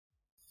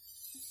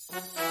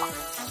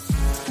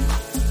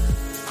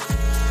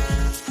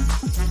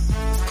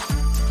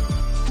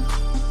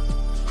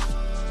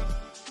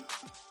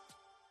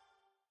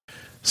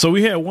So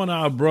we had one of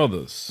our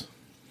brothers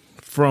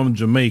from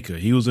Jamaica.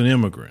 He was an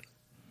immigrant,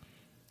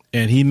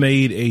 and he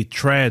made a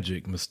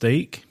tragic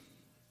mistake.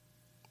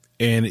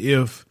 And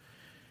if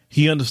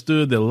he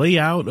understood the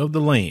layout of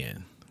the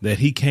land that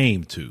he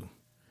came to,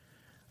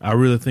 I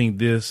really think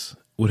this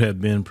would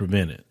have been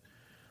prevented.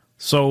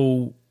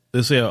 So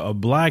let's say a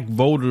black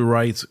voter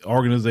rights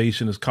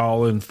organization is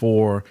calling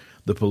for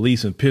the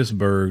police in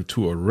Pittsburgh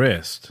to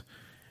arrest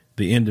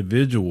the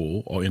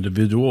individual or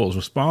individuals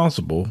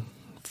responsible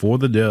for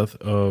the death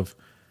of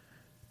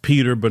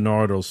Peter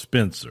Bernardo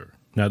Spencer.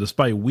 Now,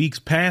 despite weeks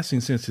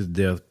passing since his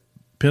death,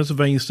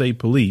 Pennsylvania State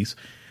Police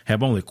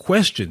have only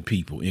questioned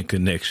people in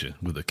connection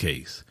with the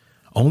case.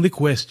 Only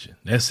question.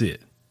 That's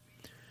it.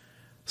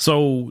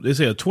 So they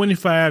say a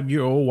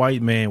 25-year-old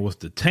white man was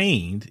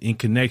detained in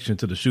connection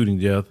to the shooting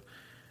death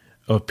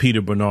of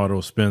Peter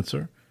Bernardo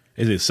Spencer.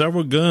 They say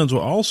several guns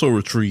were also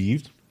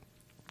retrieved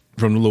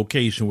from the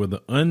location where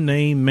the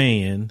unnamed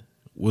man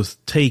was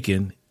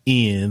taken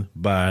in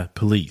by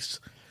police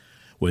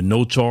with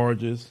no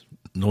charges,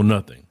 no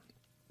nothing.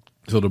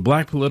 So the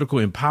Black Political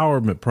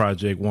Empowerment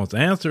Project wants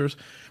answers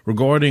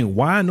regarding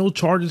why no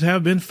charges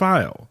have been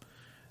filed.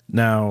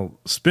 Now,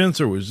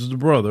 Spencer, which is the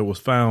brother, was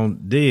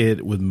found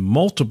dead with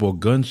multiple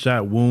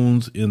gunshot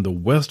wounds in the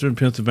western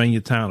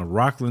Pennsylvania town of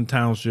Rockland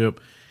Township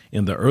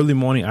in the early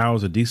morning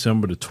hours of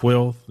December the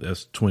 12th.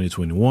 That's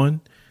 2021.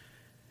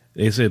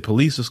 They said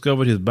police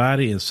discovered his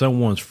body in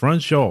someone's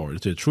front yard.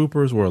 They said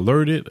troopers were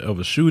alerted of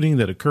a shooting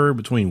that occurred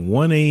between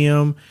 1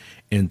 a.m.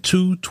 and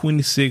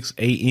 2:26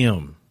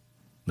 a.m.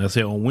 Now,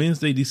 said on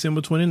Wednesday,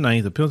 December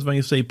 29th, the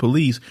Pennsylvania State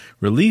Police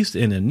released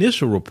an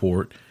initial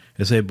report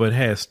and said, but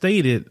has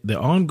stated the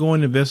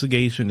ongoing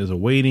investigation is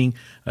awaiting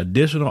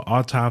additional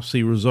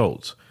autopsy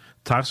results,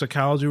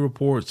 toxicology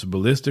reports,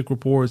 ballistic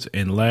reports,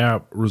 and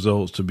lab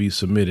results to be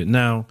submitted.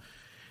 Now,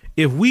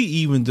 if we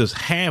even just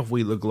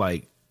halfway look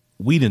like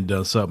we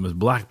done something as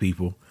black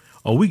people,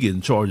 or we getting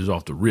charges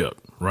off the rip,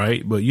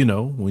 right? But, you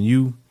know, when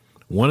you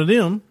one of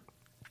them,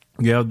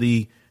 you have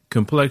the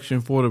complexion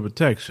for the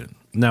protection.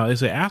 Now, they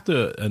say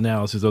after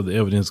analysis of the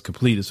evidence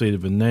completed, say the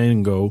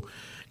Venango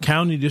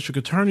County District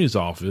Attorney's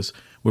Office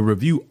will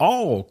review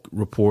all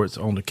reports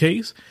on the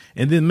case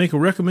and then make a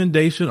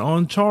recommendation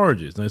on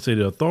charges. And they say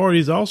the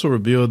authorities also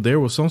revealed there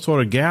was some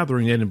sort of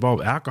gathering that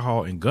involved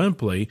alcohol and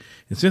gunplay.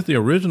 And since the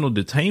original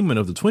detainment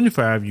of the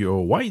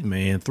 25-year-old white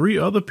man, 3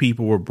 other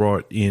people were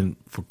brought in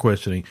for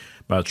questioning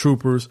by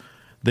troopers.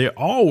 They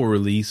all were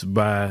released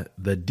by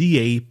the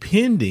DA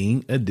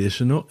pending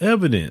additional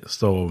evidence.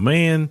 So a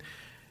man,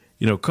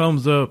 you know,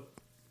 comes up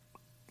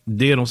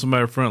dead on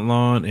somebody's front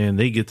lawn and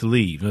they get to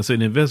leave. And I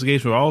said the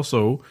investigation will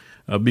also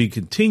be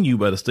continued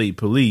by the state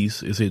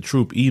police. It's a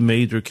Troop E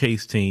Major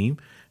case team.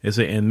 It's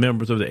and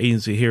members of the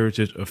Agency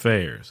Heritage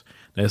Affairs.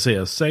 They say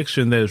a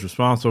section that is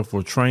responsible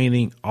for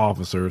training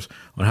officers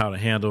on how to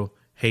handle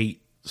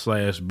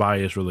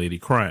hate/bias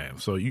related crime.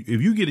 So if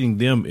you're getting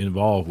them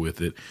involved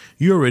with it,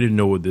 you already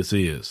know what this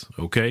is.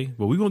 Okay.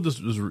 But we're going to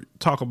just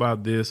talk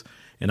about this.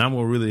 And I'm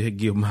going to really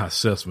give my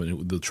assessment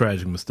of the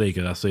tragic mistake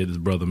that I said this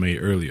brother made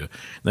earlier. And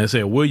they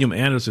say William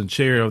Anderson,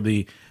 chair of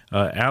the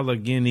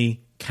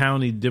Allegheny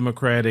County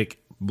Democratic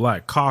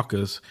Black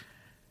Caucus,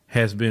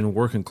 has been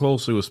working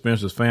closely with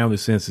Spencer's family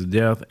since his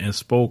death and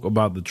spoke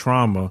about the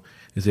trauma.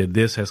 He said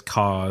this has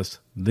caused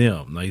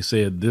them. Now, he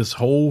said this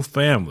whole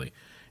family,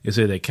 he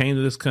said they came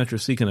to this country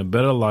seeking a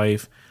better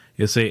life.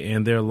 He said,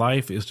 and their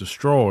life is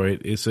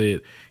destroyed. He said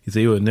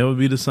it will never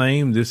be the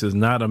same. This is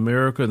not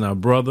America. Now,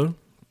 brother,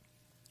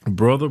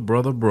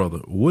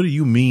 what do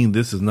you mean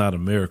this is not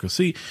America?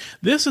 See,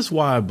 this is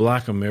why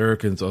black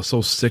Americans are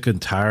so sick and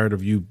tired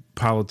of you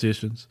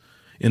politicians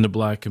in the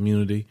black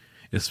community.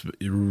 It's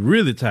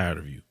really tired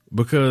of you,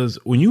 because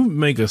when you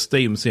make a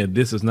statement saying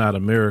this is not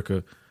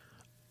America,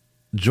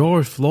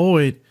 George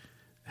Floyd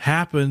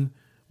happened,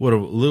 a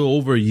little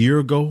over a year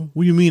ago?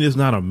 What do you mean it's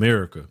not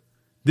America?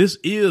 This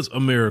is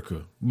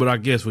America. But I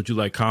guess what you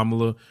like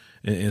Kamala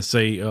and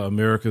say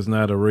America's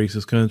not a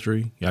racist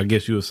country? I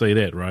guess you would say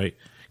that, right?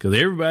 Because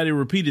everybody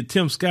repeated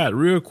Tim Scott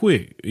real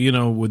quick, you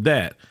know, with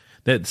that.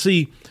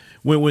 See,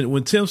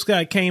 when Tim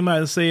Scott came out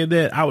and said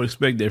that, I would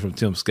expect that from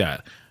Tim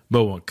Scott.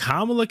 But when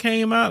Kamala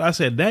came out, I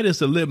said that is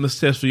the litmus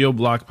test for your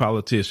black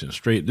politicians.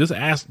 Straight, just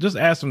ask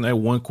them that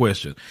one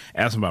question.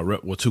 Ask them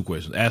about 2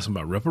 questions. Ask them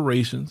about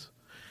reparations,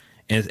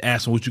 and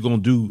ask them what you're gonna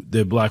do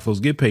that black folks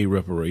get paid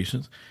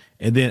reparations,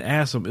 and then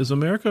ask them, is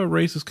America a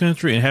racist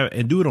country,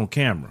 and do it on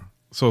camera,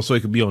 so it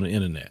could be on the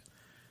internet,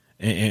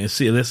 and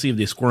see. Let's see if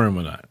they squirm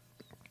or not.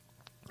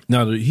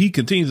 Now, he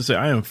continues to say,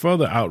 I am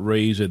further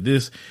outraged that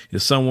this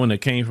is someone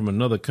that came from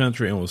another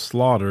country and was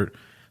slaughtered,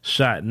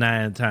 shot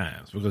 9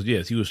 times. Because,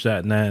 yes, he was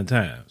shot 9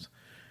 times.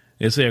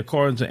 They say,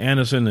 according to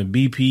Anderson and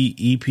BP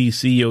EP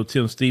CEO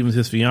Tim Stevens,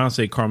 his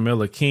fiancee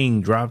Carmela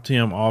King dropped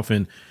him off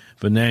in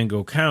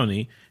Venango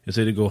County. They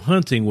said to go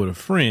hunting with a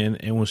friend,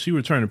 and when she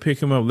returned to pick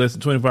him up less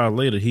than 24 hours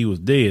later, he was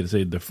dead. They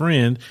said the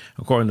friend,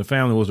 according to the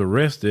family, was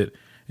arrested.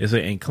 They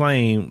said and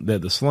claimed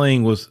that the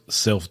slaying was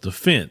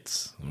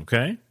self-defense.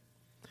 Okay.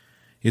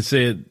 It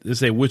said,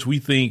 which we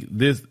think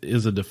this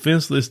is a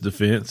defenseless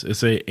defense. It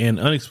said an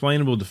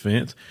unexplainable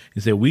defense.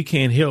 It said we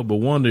can't help but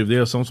wonder if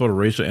there's some sort of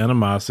racial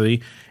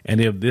animosity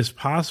and if this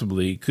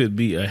possibly could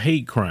be a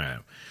hate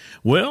crime.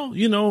 Well,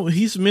 you know,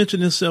 he's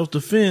mentioning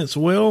self-defense.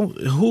 Well,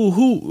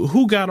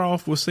 who got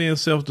off with saying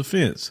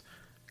self-defense?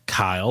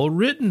 Kyle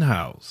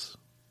Rittenhouse.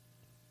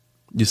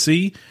 You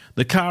see,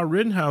 the Kyle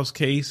Rittenhouse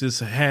case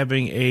is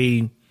having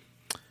a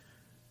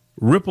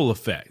ripple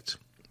effect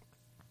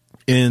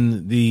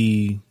in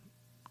the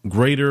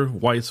greater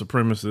white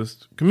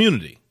supremacist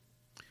community.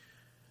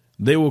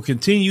 They will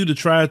continue to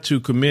try to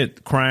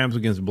commit crimes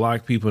against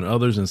black people and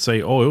others and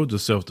say, oh, it was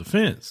just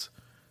self-defense.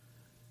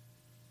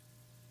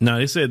 Now,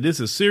 they said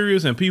this is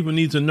serious and people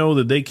need to know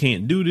that they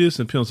can't do this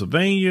in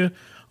Pennsylvania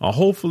or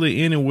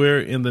hopefully anywhere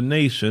in the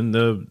nation,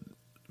 the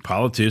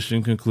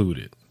politician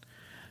concluded.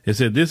 It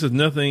said this is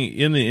nothing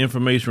in the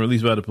information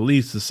released by the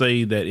police to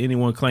say that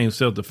anyone claims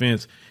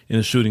self-defense in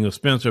the shooting of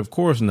Spencer. Of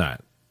course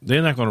not.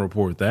 They're not going to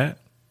report that.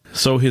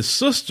 So his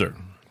sister,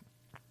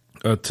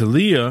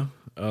 Talia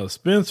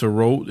Spencer,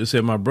 wrote, it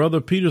said, my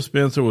brother Peter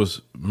Spencer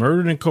was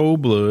murdered in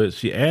cold blood.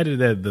 She added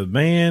that the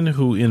man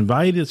who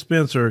invited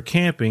Spencer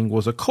camping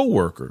was a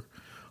coworker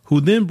who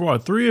then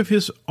brought 3 of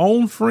his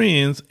own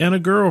friends and a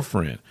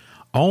girlfriend,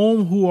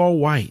 all who are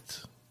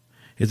white.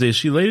 It said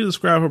she later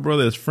described her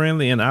brother as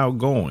friendly and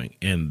outgoing,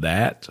 and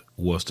that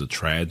was the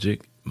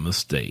tragic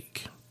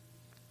mistake.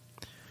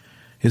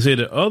 He said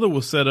the other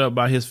was set up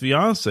by his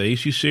fiancee.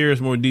 She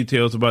shares more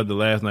details about the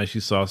last night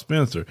she saw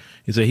Spencer.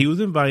 He said he was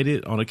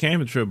invited on a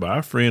camping trip by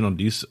a friend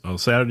on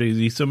Saturday,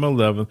 December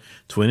 11th,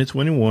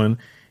 2021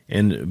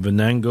 in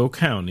Venango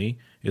County.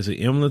 It's in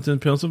Emlenton,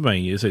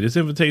 Pennsylvania. It said this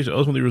invitation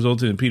ultimately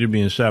resulted in Peter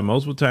being shot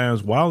multiple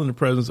times while in the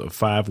presence of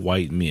 5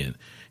 white men.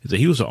 He said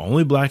he was the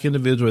only black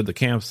individual at the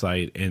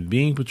campsite and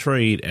being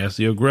portrayed as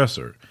the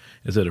aggressor.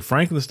 It said the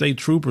Franklin State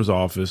Trooper's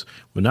Office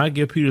would not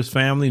give Peter's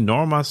family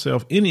nor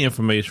myself any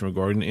information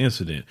regarding the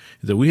incident.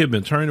 It said we have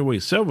been turned away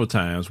several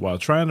times while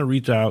trying to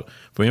reach out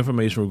for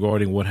information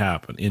regarding what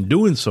happened. In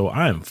doing so,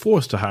 I am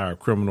forced to hire a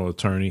criminal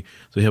attorney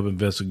to help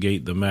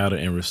investigate the matter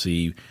and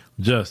receive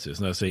justice.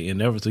 And I say in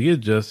efforts to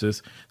get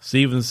justice,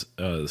 Stevens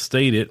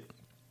stated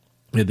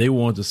that they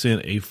wanted to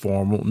send a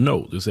formal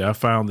note. They say I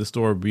found this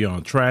story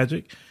beyond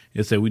tragic.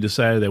 It said we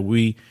decided that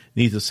we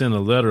need to send a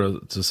letter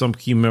to some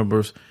key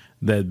members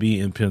that be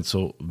in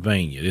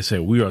Pennsylvania. They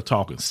said we are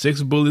talking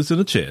 6 bullets in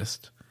the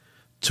chest,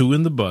 2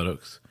 in the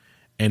buttocks,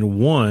 and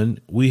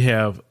 1 we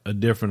have a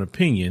different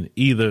opinion,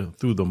 either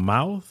through the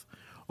mouth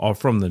or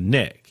from the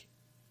neck,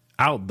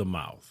 out the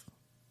mouth.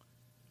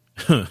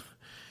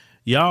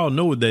 Y'all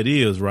know what that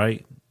is,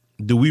 right?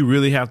 Do we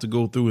really have to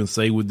go through and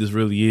say what this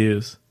really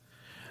is?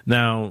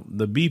 Now,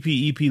 the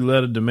BPEP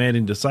letter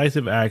demanding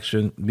decisive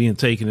action being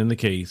taken in the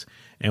case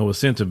and was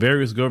sent to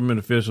various government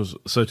officials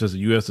such as the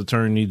U.S.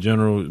 Attorney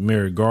General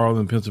Merrick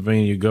Garland,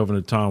 Pennsylvania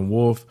Governor Tom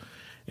Wolf,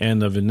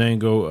 and the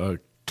Venango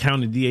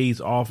County DA's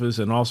office,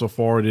 and also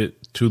forwarded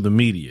to the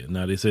media.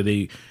 Now, they said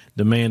they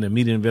demand a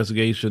immediate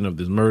investigation of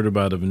this murder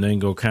by the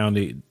Venango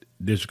County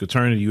District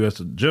Attorney, U.S.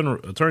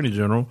 Attorney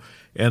General,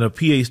 and a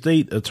PA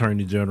State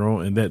Attorney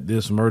General, and that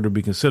this murder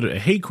be considered a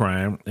hate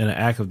crime and an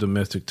act of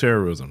domestic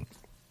terrorism.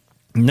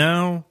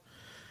 Now,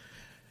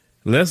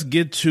 let's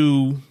get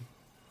to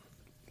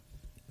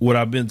what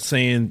I've been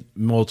saying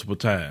multiple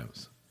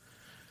times.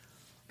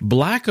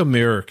 Black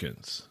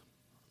Americans,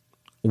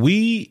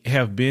 we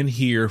have been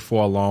here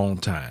for a long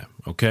time,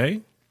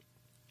 okay?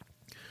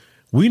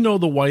 We know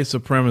the white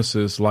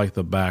supremacists like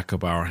the back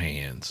of our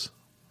hands.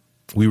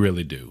 We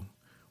really do.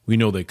 We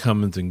know their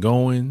comings and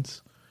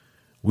goings.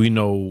 We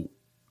know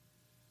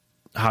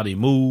how they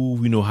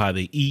move. We know how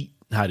they eat,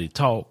 how they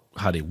talk,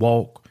 how they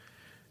walk,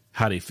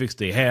 how they fix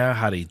their hair,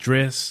 how they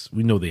dress.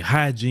 We know their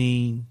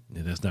hygiene,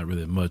 and that's not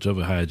really much of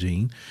a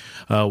hygiene.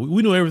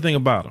 We know everything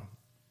about them.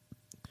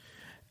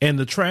 And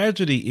the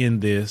tragedy in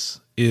this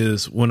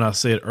is when I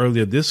said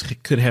earlier, this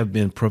could have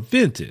been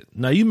prevented.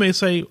 Now, you may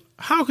say,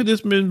 how could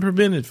this have been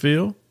prevented,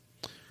 Phil?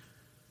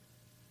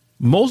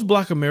 Most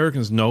Black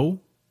Americans know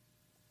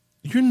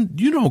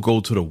you don't go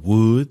to the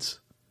woods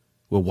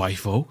with white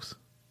folks.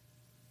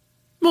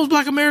 Most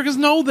Black Americans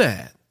know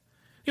that.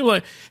 You're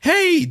like,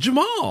 hey,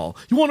 Jamal,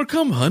 you want to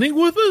come hunting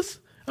with us?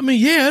 I mean,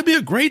 yeah, it'd be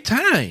a great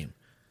time.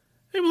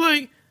 They were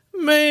like,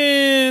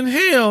 man,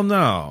 hell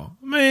no,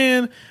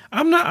 man.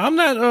 I'm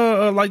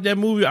not like that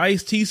movie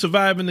Ice-T,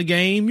 Surviving the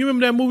Game. You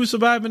remember that movie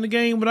Surviving the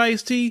Game with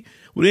Ice-T?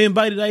 Where they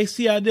invited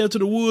Ice-T out there to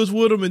the woods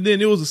with him, and then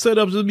it was a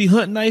setup to be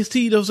hunting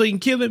Ice-T so they can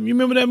kill him. You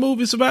remember that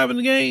movie Surviving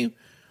the Game?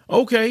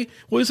 Okay.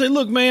 Well, you say,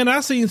 look, man,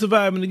 I seen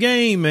Surviving the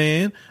Game,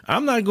 man.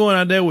 I'm not going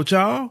out there with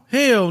y'all.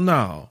 Hell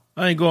no.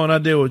 I ain't going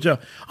out there with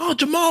y'all. Oh,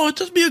 Jamal, it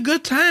just be a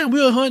good time.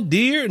 We'll hunt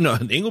deer. No,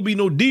 there ain't gonna be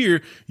no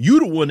deer. You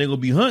the one that gonna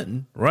be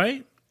hunting,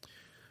 right?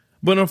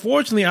 But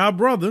unfortunately, our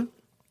brother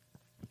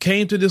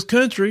came to this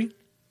country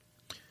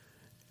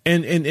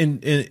and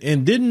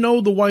didn't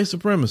know the white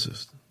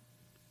supremacists.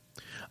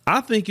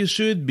 I think it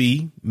should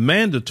be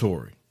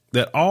mandatory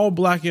that all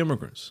black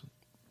immigrants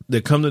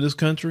that come to this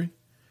country,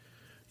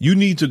 you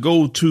need to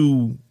go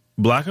to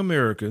Black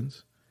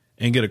Americans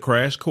and get a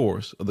crash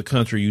course of the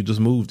country you just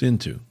moved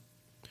into.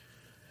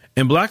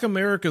 And Black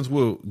Americans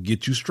will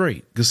get you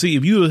straight. Because see,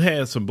 if you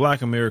had some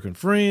Black American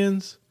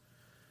friends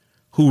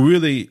who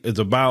really is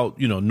about,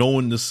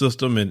 knowing the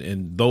system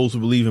and those who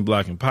believe in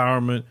Black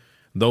empowerment,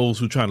 those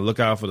who trying to look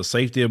out for the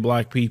safety of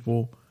Black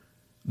people,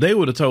 they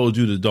would have told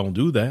you to don't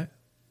do that.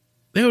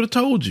 They would have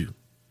told you.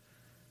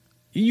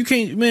 You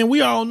can't, man,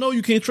 we all know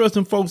you can't trust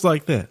them folks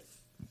like that.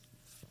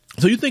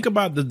 So you think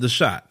about the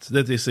shots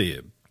that they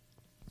said.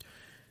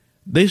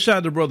 They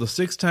shot the brother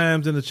 6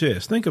 times in the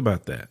chest. Think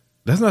about that.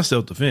 That's not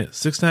self-defense.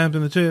 6 times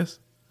in the chest.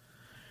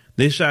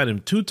 They shot him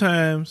 2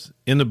 times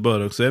in the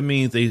buttocks. That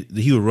means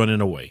he was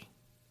running away.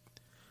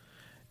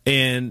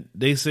 And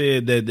they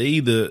said that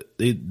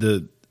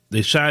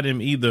they shot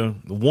him either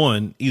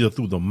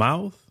through the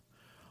mouth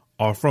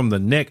or from the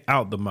neck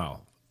out the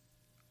mouth.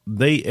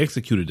 They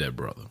executed that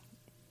brother.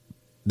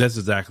 That's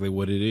exactly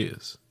what it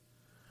is.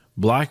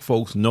 Black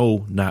folks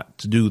know not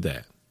to do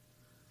that.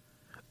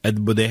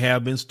 But there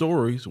have been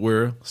stories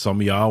where some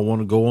of y'all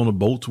want to go on the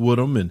boats with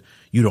them and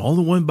you're the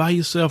only one by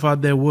yourself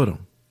out there with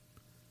them.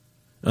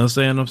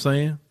 Understand what I'm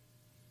saying?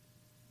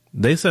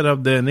 They sat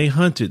up there and they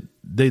hunted.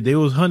 They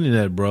was hunting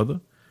that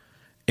brother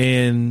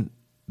and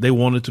they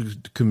wanted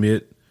to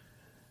commit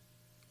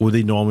what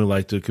they normally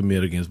like to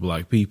commit against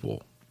Black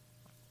people.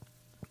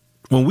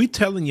 When we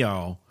telling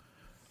y'all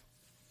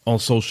on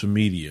social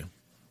media,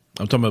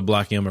 I'm talking about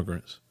Black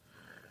immigrants,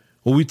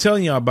 when we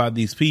telling y'all about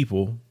these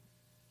people,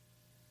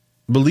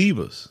 believe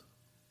us.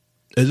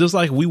 It's just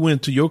like we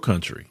went to your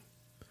country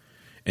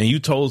and you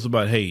told us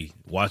about, hey,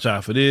 watch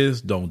out for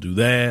this. Don't do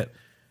that.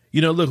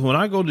 Look, when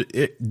I go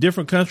to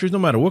different countries, no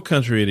matter what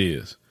country it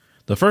is,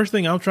 the first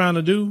thing I'm trying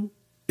to do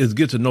is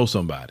get to know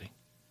somebody.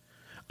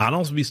 I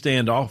don't be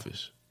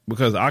standoffish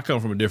because I come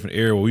from a different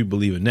era where we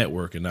believe in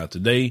networking. Now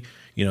today,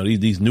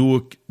 these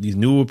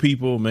newer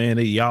people, man,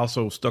 y'all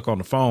so stuck on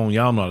the phone.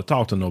 Y'all know how to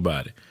talk to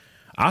nobody.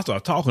 I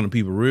start talking to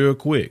people real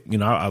quick.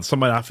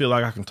 Somebody I feel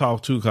like I can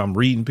talk to because I'm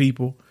reading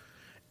people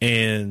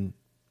and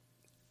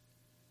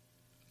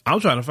I'm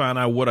trying to find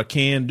out what I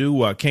can do,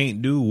 what I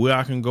can't do, where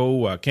I can go,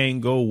 where I can't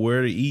go,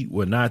 where to eat,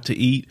 where not to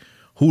eat,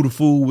 who to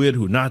fool with,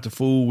 who not to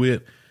fool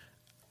with.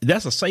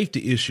 That's a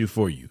safety issue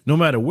for you, no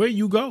matter where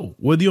you go,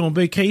 whether you're on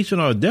vacation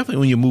or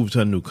definitely when you move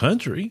to a new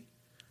country,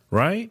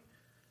 right?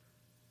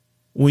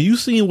 When you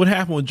seen what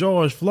happened with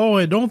George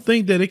Floyd, don't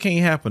think that it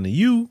can't happen to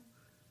you.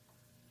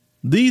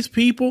 These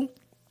people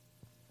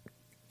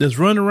that's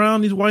running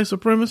around, these white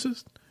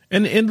supremacists,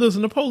 and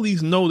listen, the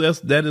police know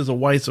that is a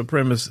white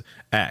supremacist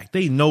act.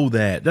 They know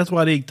that. That's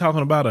why they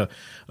talking about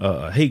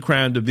a hate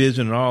crime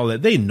division and all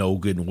that. They know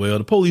good and well.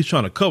 The police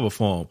trying to cover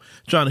for them,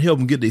 trying to help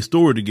them get their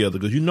story together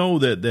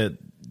because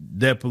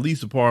that police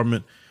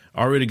department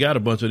already got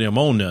a bunch of them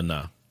on there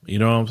now. You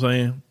know what I'm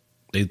saying?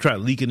 They try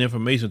leaking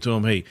information to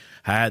them. Hey,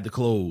 hide the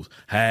clothes,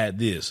 hide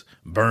this,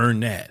 burn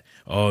that.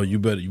 Oh, you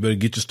better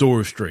get your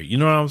story straight. You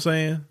know what I'm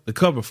saying? The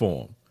cover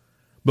for them.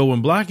 But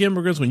when Black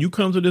immigrants, when you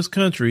come to this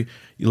country,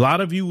 a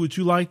lot of you, what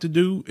you like to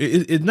do,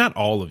 it's not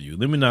all of you.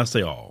 Let me not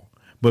say all,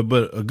 but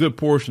a good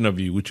portion of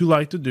you, what you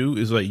like to do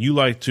is like you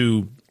like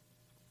to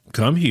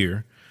come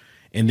here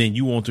and then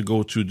you want to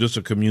go to just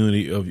a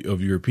community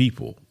of your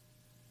people,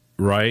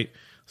 right?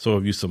 So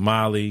if you're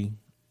Somali,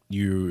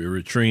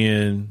 you're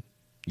Eritrean,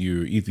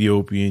 you're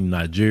Ethiopian,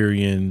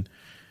 Nigerian,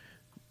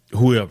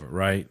 whoever,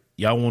 right?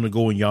 Y'all want to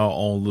go in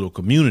y'all own little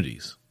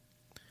communities.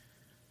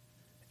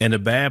 And the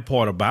bad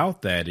part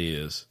about that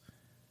is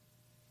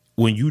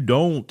when you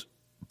don't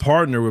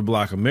partner with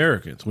Black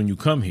Americans, when you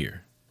come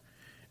here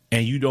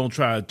and you don't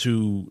try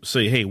to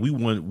say, hey,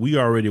 we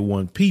already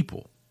want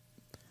people,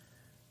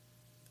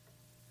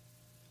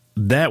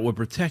 that would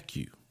protect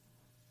you.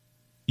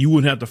 You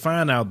wouldn't have to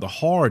find out the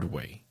hard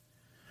way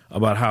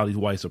about how these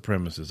white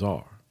supremacists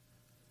are.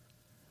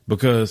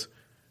 Because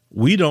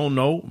we don't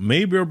know.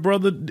 Maybe a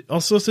brother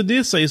or sister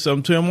did say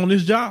something to him on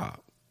his job.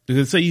 They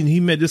could say he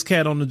met this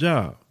cat on the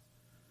job.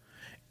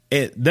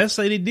 And let's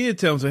say they did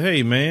tell him, say,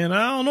 hey, man,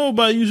 I don't know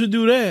about you should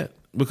do that.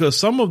 Because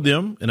some of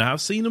them, and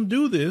I've seen them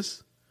do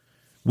this,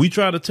 we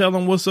try to tell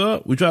them what's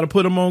up. We try to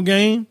put them on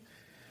game.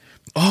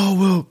 Oh,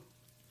 well,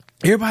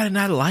 everybody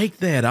not like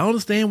that. I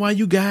understand why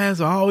you guys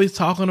are always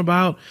talking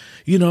about,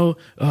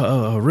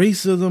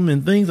 racism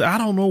and things. I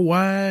don't know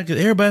why, because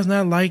everybody's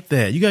not like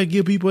that. You got to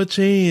give people a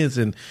chance,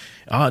 and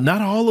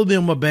not all of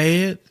them are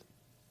bad.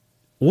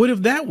 What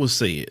if that was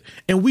said?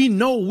 And we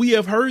know we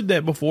have heard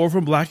that before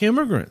from Black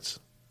immigrants.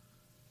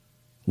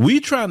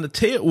 We trying to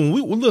tell when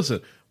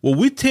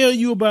we tell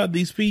you about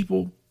these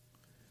people,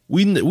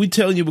 we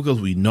telling you because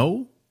we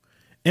know,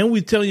 and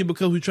we telling you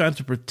because we're trying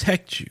to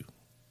protect you.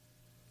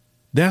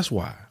 That's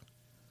why.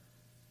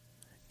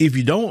 If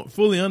you don't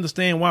fully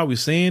understand why we're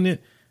saying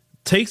it,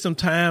 take some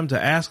time to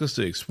ask us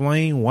to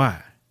explain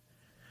why.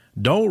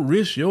 Don't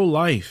risk your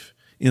life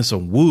in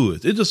some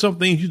woods. It's just some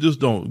things you just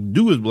don't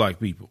do as Black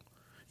people.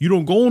 You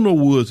don't go in no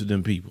woods with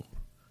them people.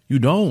 You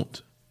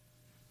don't.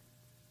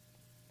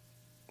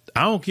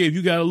 I don't care if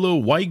you got a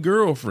little white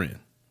girlfriend.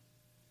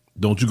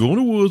 Don't you go in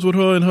the woods with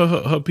her and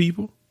her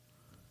people.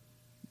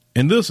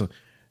 And listen,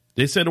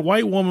 they said a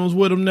white woman was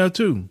with them there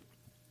too.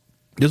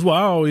 That's why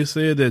I always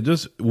said that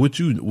just what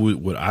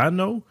I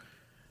know,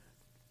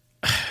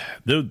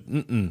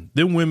 them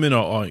women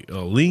are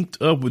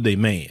linked up with their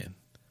man.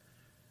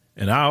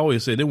 And I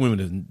always say them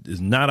women is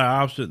not an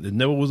option. It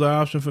never was an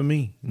option for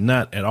me.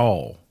 Not at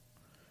all.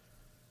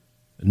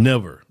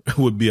 Never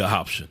would be an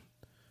option.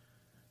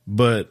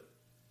 But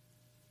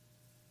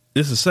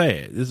this is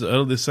sad. This is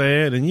utterly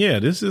sad. And yeah,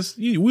 this is,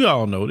 we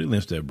all know they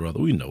lynched that brother.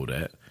 We know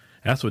that.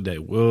 That's what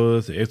that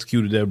was. They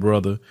executed that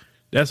brother.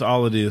 That's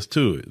all it is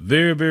to it.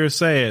 Very, very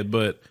sad.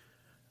 But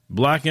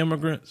black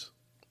immigrants,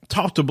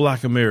 talk to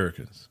black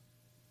Americans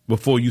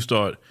before you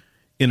start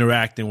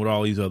interacting with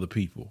all these other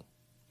people.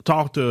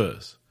 Talk to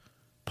us.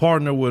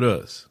 Partner with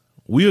us.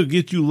 We'll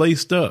get you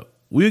laced up.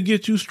 We'll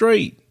get you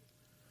straight.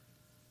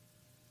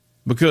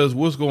 Because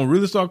what's going to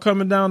really start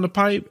coming down the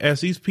pipe as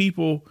these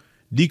people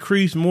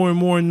decrease more and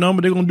more in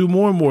number, they're going to do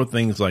more and more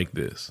things like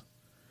this.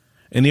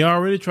 And they're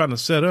already trying to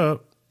set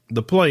up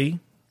the play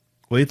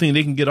where they think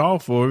they can get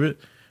off of it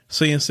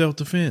saying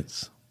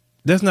self-defense.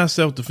 That's not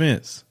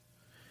self-defense.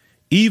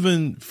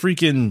 Even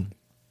freaking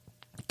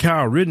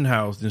Kyle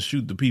Rittenhouse didn't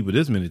shoot the people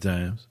this many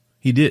times.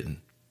 He didn't.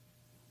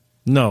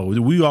 No,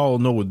 we all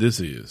know what this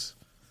is.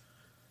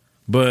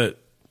 But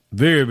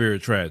very, very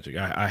tragic.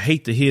 I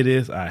hate to hear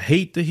this. I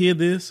hate to hear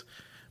this.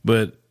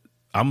 But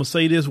I'm going to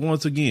say this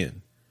once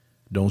again.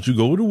 Don't you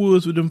go to the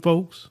woods with them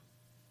folks.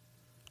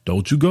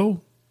 Don't you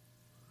go.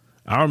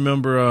 I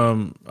remember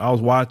I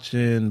was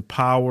watching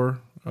Power,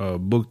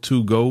 Book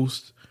 2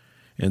 Ghost,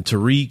 and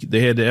Tariq.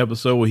 They had the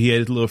episode where he had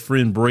his little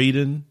friend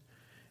Braden.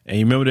 And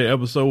you remember that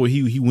episode where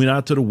he went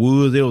out to the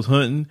woods, they was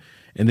hunting,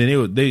 and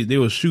then they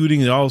were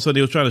shooting, and all of a sudden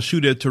they were trying to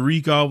shoot at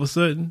Tariq all of a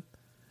sudden.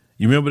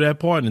 You remember that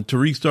part? And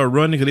Tariq started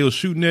running because they were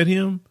shooting at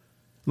him.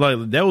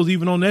 Like, that was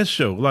even on that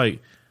show.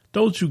 Like,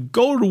 don't you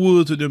go to the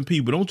woods with them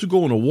people. Don't you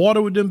go in the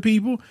water with them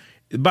people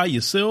by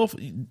yourself.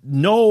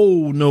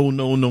 No.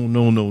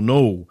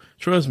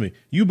 Trust me.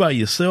 You by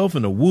yourself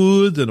in the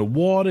woods and the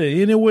water,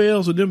 anywhere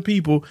else with them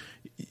people,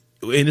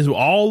 and it's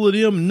all of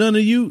them, none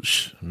of you.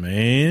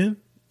 Man,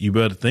 you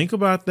better think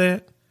about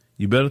that.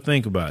 You better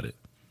think about it.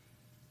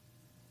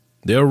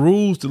 There are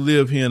rules to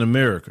live here in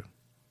America,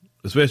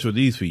 especially with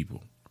these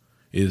people.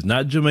 It's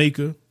not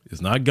Jamaica.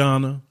 It's not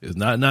Ghana. It's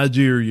not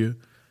Nigeria.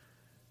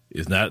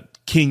 It's not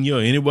Kenya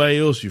or anybody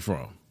else you're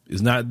from.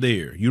 It's not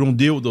there. You don't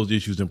deal with those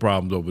issues and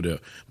problems over there.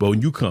 But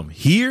when you come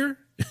here,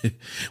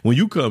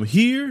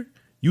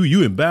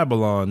 you in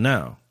Babylon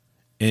now,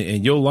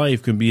 and your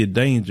life can be in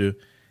danger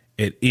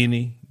at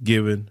any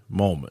given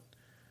moment.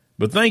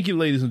 But thank you,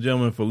 ladies and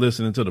gentlemen, for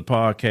listening to the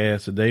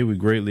podcast today. We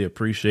greatly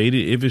appreciate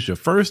it. If it's your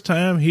first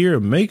time here,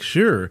 make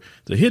sure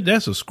to hit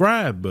that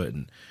subscribe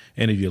button.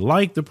 And if you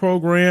like the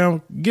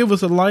program, give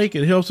us a like.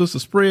 It helps us to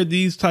spread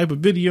these type of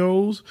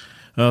videos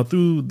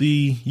through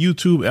the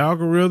YouTube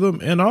algorithm.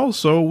 And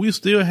also, we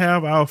still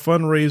have our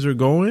fundraiser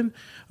going.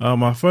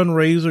 My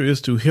fundraiser is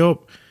to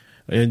help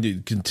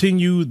and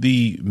continue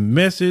the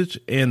message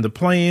and the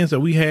plans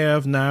that we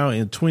have now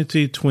in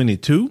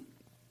 2022.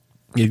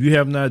 If you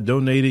have not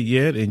donated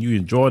yet and you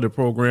enjoy the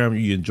program,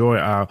 you enjoy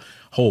our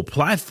whole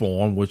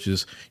platform, which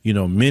is,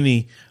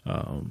 many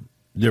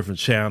different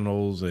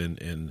channels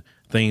and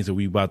things that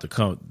we about to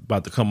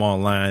come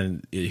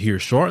online here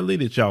shortly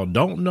that y'all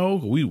don't know.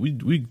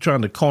 We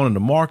trying to corner the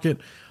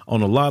market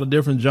on a lot of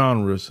different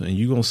genres, and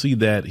you're going to see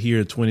that here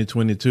in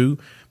 2022.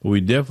 But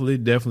we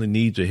definitely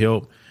need your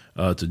help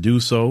to do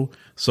so.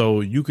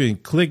 So you can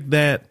click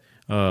that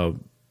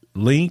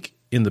link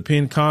in the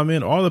pinned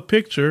comment or the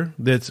picture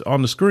that's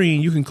on the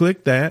screen. You can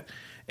click that,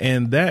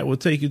 and that will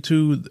take you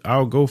to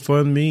our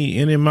GoFundMe.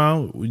 Any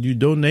amount you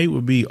donate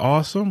would be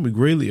awesome. We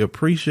greatly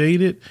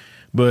appreciate it.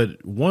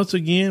 But once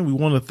again, we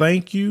want to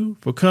thank you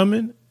for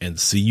coming, and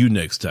see you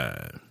next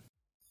time.